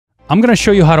I'm going to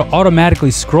show you how to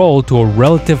automatically scroll to a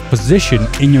relative position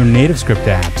in your NativeScript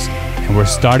apps. And we're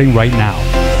starting right now.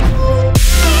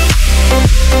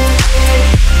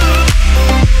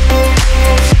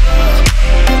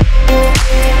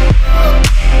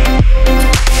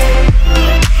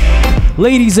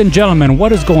 Ladies and gentlemen,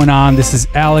 what is going on? This is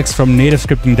Alex from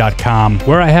NativeScripting.com,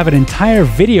 where I have an entire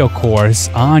video course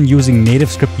on using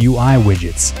NativeScript UI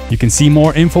widgets. You can see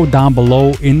more info down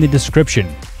below in the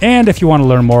description. And if you want to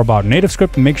learn more about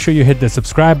NativeScript, make sure you hit the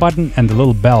subscribe button and the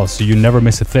little bell so you never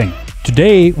miss a thing.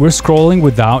 Today, we're scrolling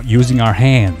without using our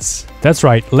hands. That's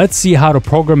right, let's see how to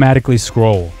programmatically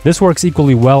scroll. This works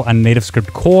equally well on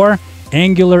NativeScript Core,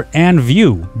 Angular, and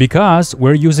Vue because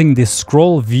we're using the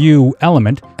ScrollView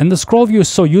element, and the ScrollView is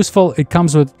so useful it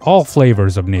comes with all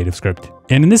flavors of NativeScript.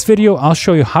 And in this video, I'll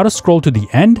show you how to scroll to the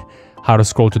end, how to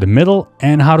scroll to the middle,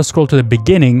 and how to scroll to the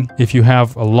beginning if you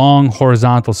have a long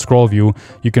horizontal scroll view.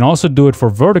 You can also do it for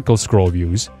vertical scroll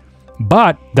views.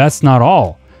 But that's not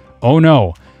all. Oh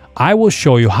no, I will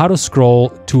show you how to scroll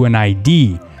to an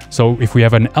ID. So if we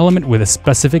have an element with a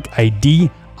specific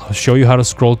ID, I'll show you how to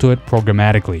scroll to it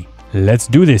programmatically. Let's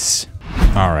do this.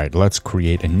 All right, let's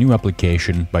create a new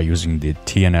application by using the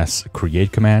TNS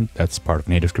create command. That's part of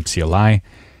NativeScript CLI.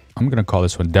 I'm going to call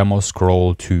this one demo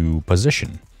scroll to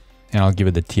position. And I'll give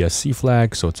it the TSC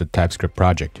flag, so it's a TypeScript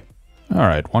project. All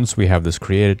right, once we have this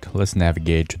created, let's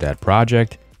navigate to that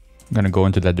project. I'm going to go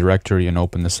into that directory and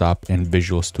open this up in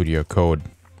Visual Studio Code.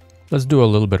 Let's do a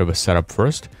little bit of a setup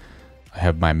first. I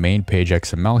have my main page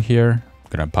XML here. I'm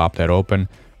going to pop that open.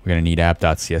 We're going to need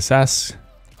app.css.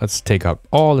 Let's take out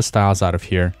all the styles out of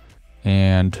here.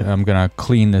 And I'm going to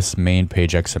clean this main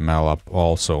page XML up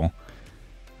also.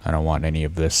 I don't want any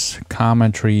of this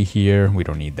commentary here. We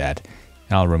don't need that.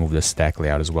 And I'll remove the stack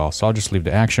layout as well. So I'll just leave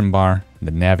the action bar,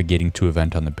 the navigating to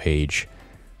event on the page.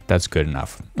 That's good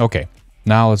enough. Okay,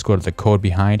 now let's go to the code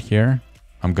behind here.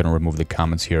 I'm going to remove the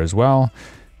comments here as well.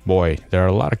 Boy, there are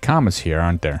a lot of comments here,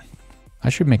 aren't there? I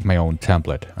should make my own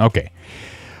template. Okay,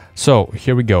 so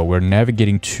here we go. We're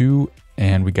navigating to,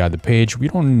 and we got the page. We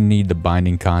don't need the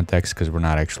binding context because we're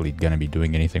not actually going to be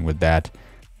doing anything with that.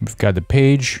 We've got the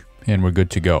page and we're good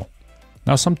to go.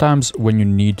 Now, sometimes when you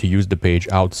need to use the page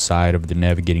outside of the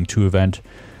navigating to event,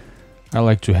 I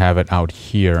like to have it out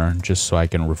here just so I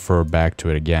can refer back to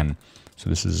it again.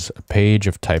 So this is a page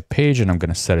of type page, and I'm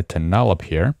going to set it to null up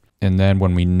here. And then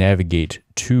when we navigate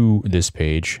to this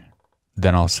page,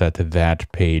 then I'll set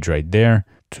that page right there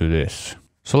to this.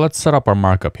 So let's set up our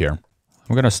markup here.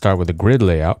 I'm going to start with a grid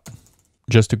layout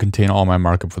just to contain all my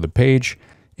markup for the page.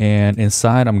 And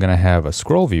inside, I'm going to have a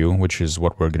scroll view, which is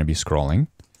what we're going to be scrolling.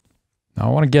 Now, I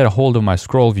want to get a hold of my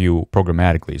scroll view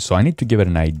programmatically, so I need to give it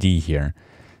an ID here.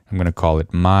 I'm going to call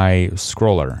it my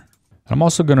scroller. I'm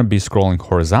also going to be scrolling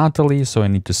horizontally, so I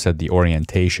need to set the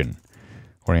orientation.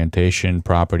 Orientation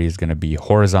property is going to be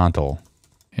horizontal.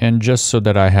 And just so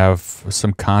that I have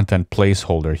some content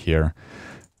placeholder here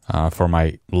for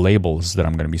my labels that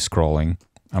I'm going to be scrolling,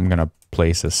 I'm going to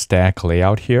place a stack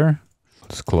layout here.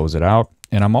 Let's close it out.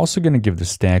 And I'm also going to give the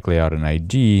stack layout an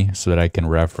ID so that I can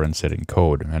reference it in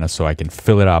code and so I can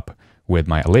fill it up with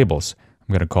my labels.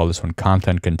 I'm going to call this one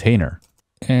content container.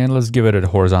 And let's give it a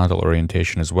horizontal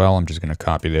orientation as well. I'm just going to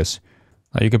copy this.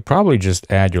 Now you could probably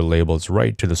just add your labels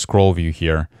right to the scroll view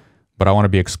here, but I want to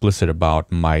be explicit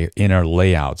about my inner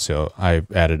layout. So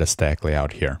I've added a stack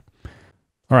layout here.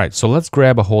 All right, so let's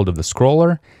grab a hold of the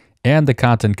scroller and the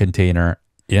content container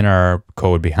in our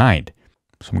code behind.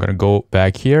 So I'm going to go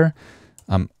back here.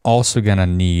 I'm also going to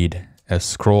need a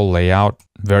scroll layout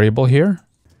variable here,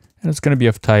 and it's going to be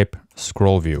of type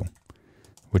scroll view,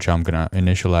 which I'm going to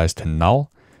initialize to null.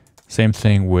 Same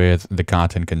thing with the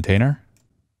content container.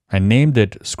 I named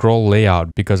it scroll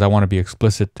layout because I want to be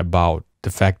explicit about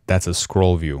the fact that's a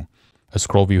scroll view. A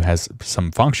scroll view has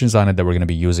some functions on it that we're going to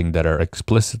be using that are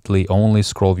explicitly only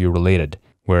scroll view related,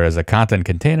 whereas a content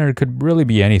container could really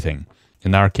be anything.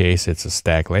 In our case, it's a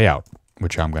stack layout,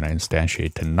 which I'm going to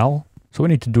instantiate to null. So we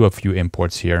need to do a few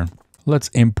imports here. Let's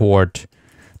import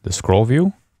the scroll view.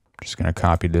 I'm just going to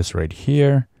copy this right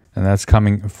here. And that's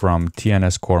coming from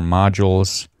TNS Core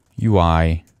Modules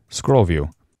UI scroll view.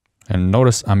 And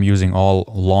notice I'm using all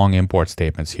long import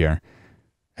statements here.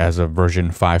 As of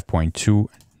version 5.2,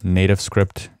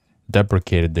 NativeScript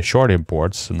deprecated the short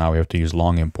imports. So now we have to use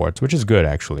long imports, which is good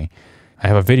actually. I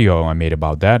have a video I made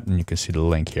about that, and you can see the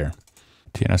link here.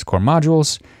 TNS Core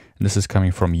Modules. This is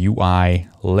coming from UI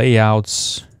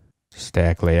layouts,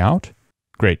 stack layout.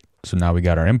 Great. So now we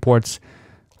got our imports.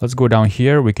 Let's go down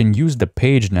here. We can use the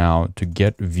page now to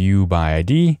get view by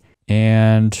ID.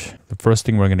 And the first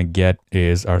thing we're going to get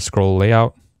is our scroll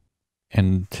layout.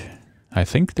 And I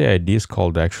think the ID is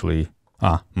called actually,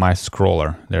 my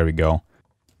scroller. There we go.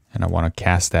 And I want to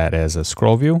cast that as a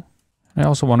scroll view. I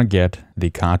also want to get the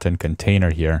content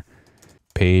container here.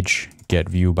 Page get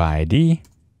view by ID.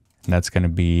 And that's going to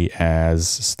be as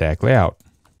stack layout.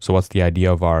 So what's the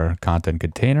idea of our content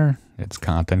container? It's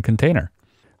content container.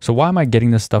 So why am I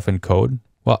getting this stuff in code?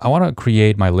 Well, I want to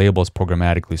create my labels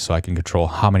programmatically so I can control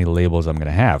how many labels I'm going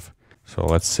to have. So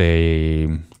let's say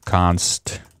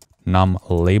const num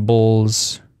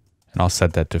labels, and I'll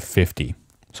set that to 50.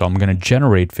 So I'm going to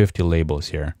generate 50 labels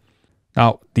here.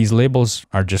 Now, these labels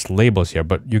are just labels here,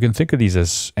 but you can think of these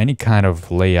as any kind of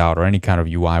layout or any kind of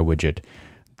UI widget.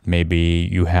 Maybe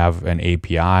you have an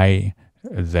API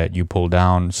that you pull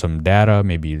down some data,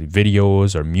 maybe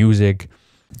videos or music.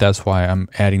 That's why I'm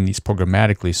adding these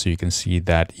programmatically, so you can see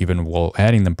that even while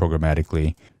adding them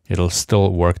programmatically, it'll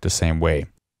still work the same way.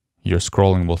 Your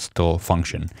scrolling will still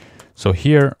function. So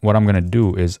here, what I'm going to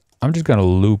do is I'm just going to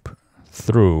loop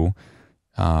through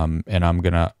and I'm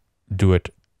going to do it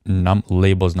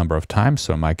labels number of times.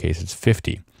 So in my case, it's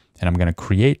 50. And I'm going to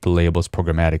create the labels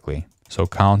programmatically. So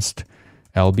const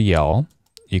LBL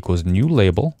equals new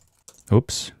label.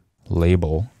 Oops,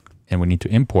 label. And we need to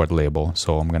import label.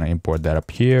 So I'm going to import that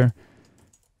up here.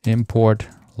 Import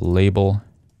label.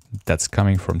 That's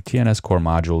coming from TNS Core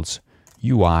Modules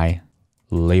UI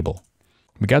label.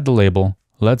 We got the label.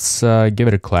 Let's give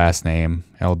it a class name,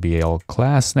 LBL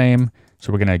class name.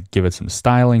 So we're going to give it some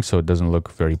styling so it doesn't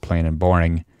look very plain and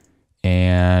boring.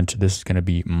 And this is going to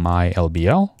be my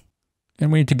LBL.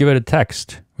 And we need to give it a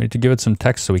text. We need to give it some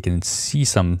text so we can see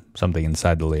something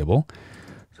inside the label.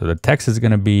 So the text is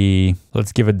going to be,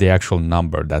 let's give it the actual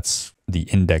number. That's the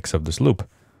index of this loop.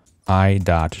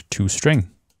 I.toString.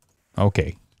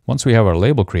 Okay. Once we have our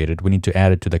label created, we need to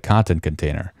add it to the content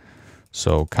container.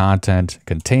 So content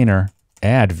container,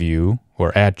 add view,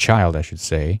 or add child, I should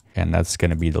say. And that's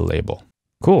going to be the label.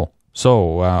 Cool.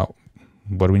 So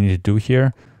what do we need to do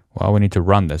here? Well, we need to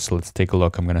run this. So let's take a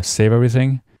look. I'm going to save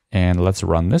everything and let's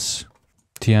run this.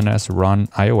 TNS run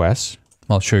iOS.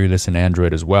 I'll show you this in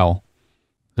Android as well.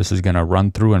 This is going to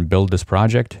run through and build this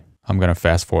project. I'm going to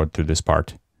fast forward through this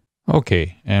part.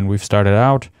 Okay, and we've started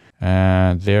out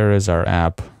and there is our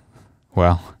app.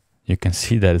 Well, you can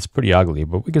see that it's pretty ugly,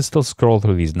 but we can still scroll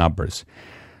through these numbers.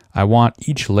 I want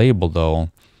each label though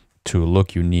to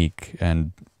look unique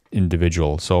and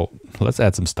individual. So let's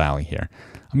add some styling here.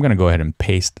 I'm going to go ahead and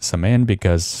paste some in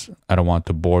because I don't want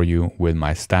to bore you with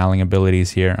my styling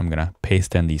abilities here. I'm going to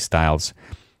paste in these styles.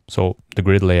 So the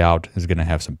grid layout is going to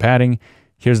have some padding.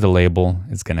 Here's the label.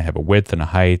 It's going to have a width and a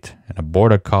height and a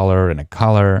border color and a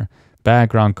color,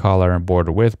 background color,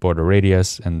 border width, border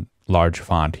radius, and large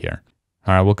font here.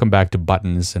 All right, we'll come back to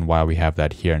buttons and why we have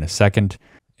that here in a second.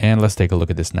 And let's take a look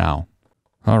at this now.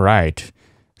 All right,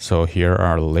 so here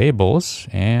are labels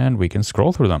and we can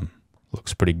scroll through them.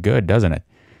 Looks pretty good, doesn't it?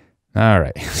 All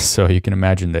right, so you can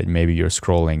imagine that maybe you're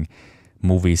scrolling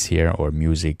movies here or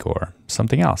music or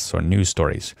something else or news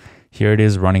stories. Here it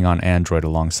is running on Android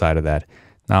alongside of that.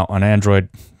 Now on Android,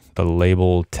 the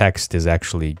label text is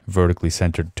actually vertically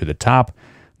centered to the top.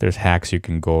 There's hacks you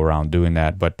can go around doing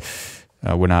that, but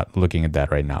we're not looking at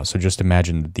that right now. So just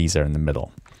imagine that these are in the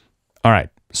middle. All right,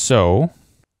 so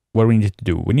what do we need to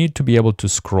do? We need to be able to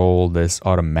scroll this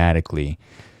automatically.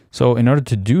 So in order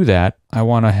to do that, I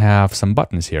want to have some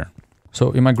buttons here.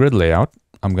 So in my grid layout,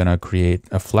 I'm going to create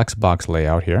a flexbox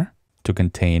layout here to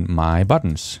contain my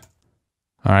buttons.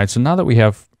 All right, so now that we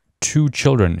have two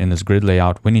children in this grid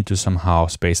layout, we need to somehow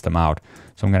space them out.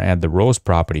 So I'm going to add the rows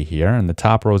property here, and the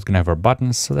top row is going to have our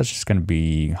buttons. So that's just going to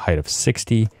be height of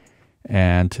 60,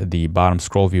 and the bottom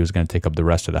scroll view is going to take up the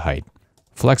rest of the height.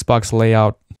 Flexbox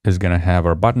layout is going to have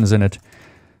our buttons in it.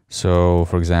 So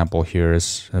for example,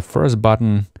 here's the first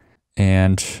button,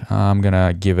 and I'm going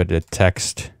to give it a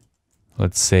text.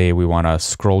 Let's say we want to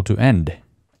scroll to end.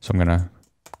 So I'm going to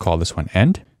call this one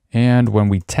end. And when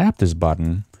we tap this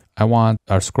button, I want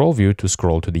our scroll view to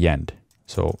scroll to the end.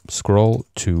 So scroll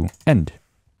to end.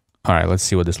 All right, let's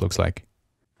see what this looks like.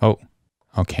 Oh,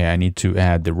 okay, I need to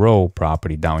add the row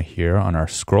property down here on our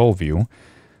scroll view.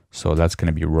 So that's going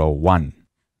to be row 1.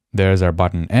 There's our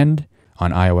button end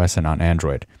on iOS and on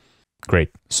Android. Great.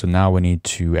 So now we need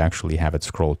to actually have it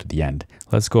scroll to the end.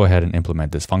 Let's go ahead and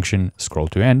implement this function scroll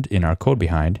to end in our code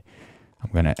behind. I'm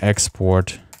going to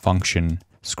export function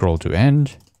scroll to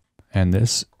end. And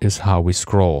this is how we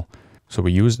scroll. So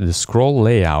we use the scroll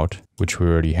layout, which we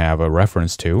already have a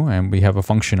reference to, and we have a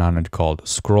function on it called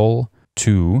scroll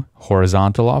to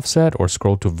horizontal offset or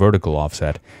scroll to vertical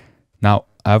offset. Now,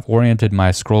 I've oriented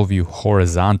my scroll view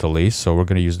horizontally, so we're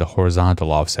going to use the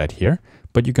horizontal offset here,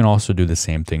 but you can also do the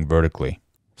same thing vertically.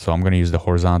 So I'm going to use the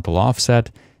horizontal offset.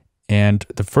 And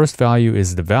the first value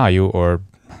is the value or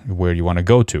where you want to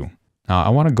go to. Now I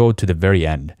want to go to the very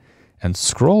end. And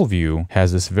ScrollView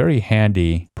has this very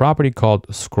handy property called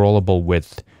scrollable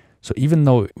width. So even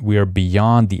though we are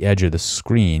beyond the edge of the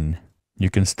screen,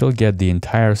 you can still get the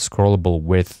entire scrollable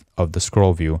width of the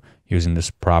scroll view using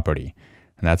this property.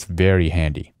 And that's very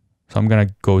handy. So I'm going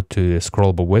to go to the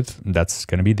scrollable width. That's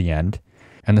going to be the end.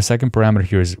 And the second parameter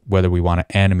here is whether we want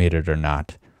to animate it or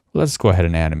not. Let's go ahead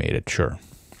and animate it. Sure.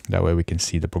 That way we can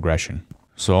see the progression.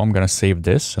 So I'm going to save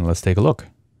this and let's take a look.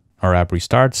 Our app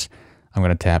restarts. I'm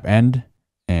going to tap end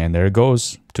and there it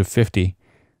goes to 50.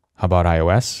 How about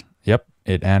iOS? Yep,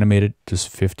 it animated to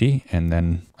 50 and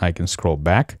then I can scroll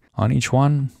back on each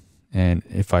one. And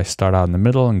if I start out in the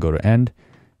middle and go to end,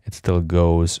 it still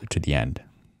goes to the end.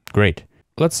 Great.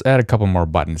 Let's add a couple more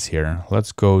buttons here.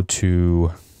 Let's go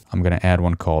to, I'm going to add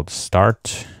one called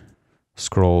start,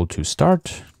 scroll to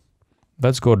start.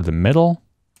 Let's go to the middle,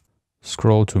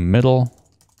 scroll to middle,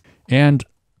 and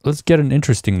let's get an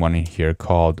interesting one in here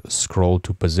called scroll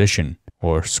to position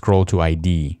or scroll to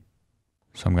ID.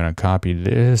 So I'm going to copy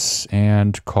this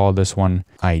and call this one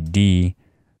ID.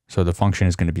 So the function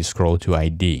is going to be scroll to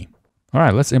ID. All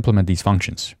right, let's implement these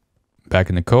functions. Back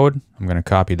in the code, I'm going to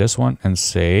copy this one and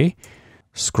say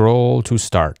scroll to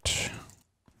start.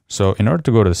 So in order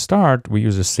to go to the start, we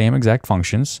use the same exact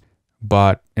functions,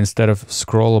 but instead of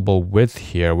scrollable width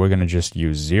here, we're going to just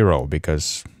use 0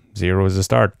 because 0 is the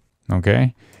start.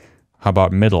 Okay. How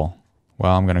about middle?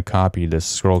 Well, I'm going to copy this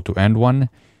scroll to end one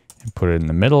and put it in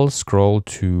the middle. Scroll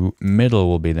to middle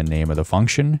will be the name of the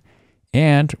function.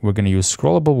 And we're going to use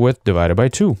scrollable width divided by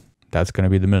 2. That's going to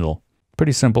be the middle.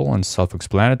 Pretty simple and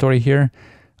self-explanatory here.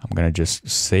 I'm going to just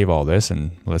save all this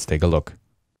and let's take a look.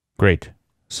 Great.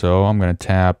 So I'm going to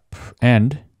tap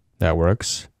end. That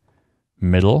works.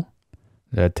 Middle.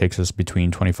 That takes us between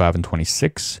 25 and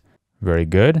 26. Very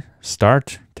good.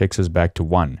 Start takes us back to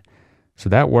 1. So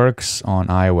that works on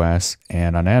iOS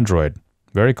and on Android.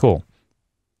 Very cool.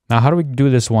 Now, how do we do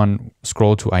this one,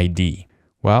 scroll to ID?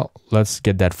 Well, let's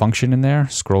get that function in there,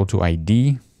 scroll to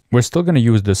ID. We're still going to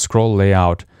use the scroll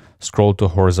layout, scroll to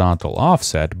horizontal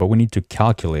offset, but we need to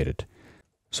calculate it.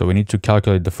 So we need to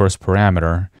calculate the first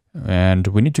parameter, and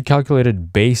we need to calculate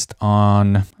it based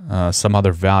on some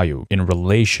other value in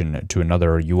relation to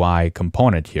another UI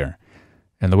component here.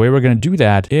 And the way we're going to do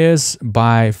that is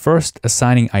by first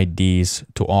assigning IDs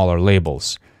to all our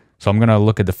labels. So I'm going to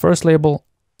look at the first label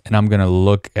and I'm going to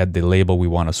look at the label we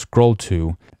want to scroll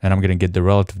to, and I'm going to get the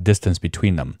relative distance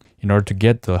between them. In order to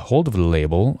get the hold of the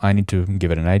label, I need to give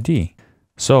it an ID.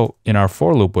 So in our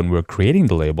for loop, when we're creating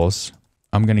the labels,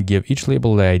 I'm going to give each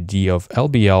label the ID of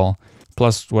LBL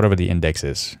plus whatever the index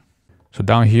is. So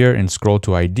down here in scroll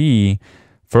to ID,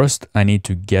 first I need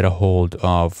to get a hold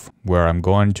of where I'm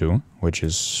going to, which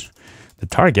is the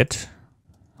target.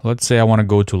 Let's say I want to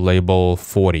go to label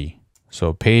 40.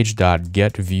 So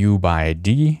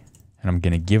page.getViewById, and I'm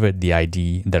going to give it the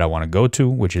ID that I want to go to,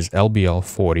 which is LBL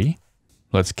 40.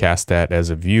 Let's cast that as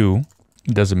a view.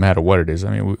 It doesn't matter what it is.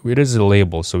 I mean, it is a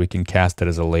label, so we can cast it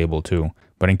as a label too.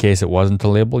 But in case it wasn't a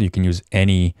label, you can use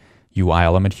any UI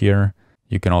element here.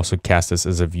 You can also cast this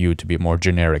as a view to be more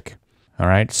generic. All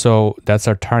right, so that's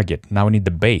our target. Now we need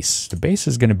the base. The base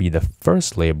is going to be the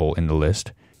first label in the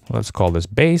list. Let's call this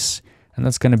base, and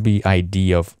that's going to be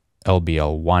ID of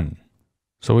LBL1.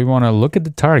 So we want to look at the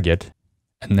target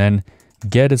and then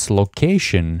get its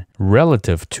location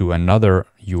relative to another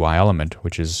UI element,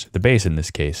 which is the base in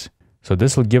this case. So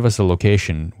this will give us a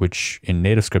location, which in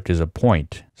NativeScript is a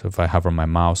point. So if I hover my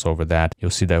mouse over that,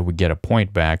 you'll see that we get a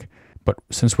point back. But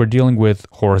since we're dealing with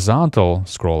horizontal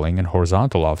scrolling and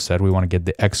horizontal offset, we want to get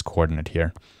the X coordinate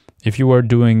here. If you were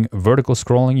doing vertical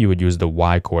scrolling, you would use the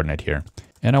Y coordinate here.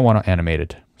 And I want to animate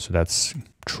it. So that's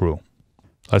true.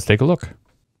 Let's take a look.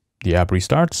 The app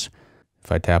restarts.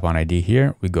 If I tap on ID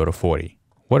here, we go to 40.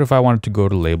 What if I wanted to go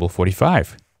to label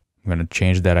 45? I'm going to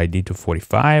change that ID to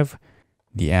 45.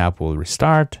 The app will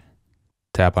restart.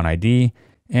 Tap on ID,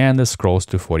 and this scrolls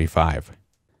to 45.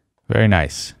 Very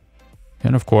nice.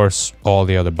 And of course, all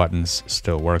the other buttons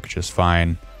still work just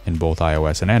fine in both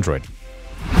iOS and Android.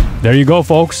 There you go,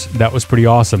 folks. That was pretty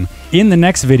awesome. In the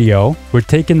next video, we're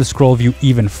taking the scroll view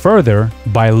even further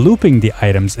by looping the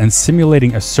items and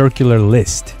simulating a circular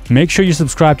list. Make sure you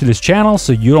subscribe to this channel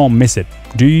so you don't miss it.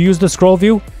 Do you use the scroll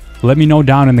view? Let me know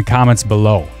down in the comments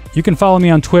below. You can follow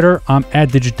me on Twitter. I'm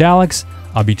 @DigitAlex.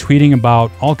 I'll be tweeting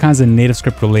about all kinds of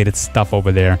NativeScript related stuff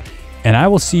over there. And I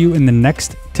will see you in the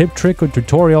next tip, trick, or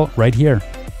tutorial right here.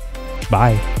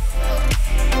 Bye.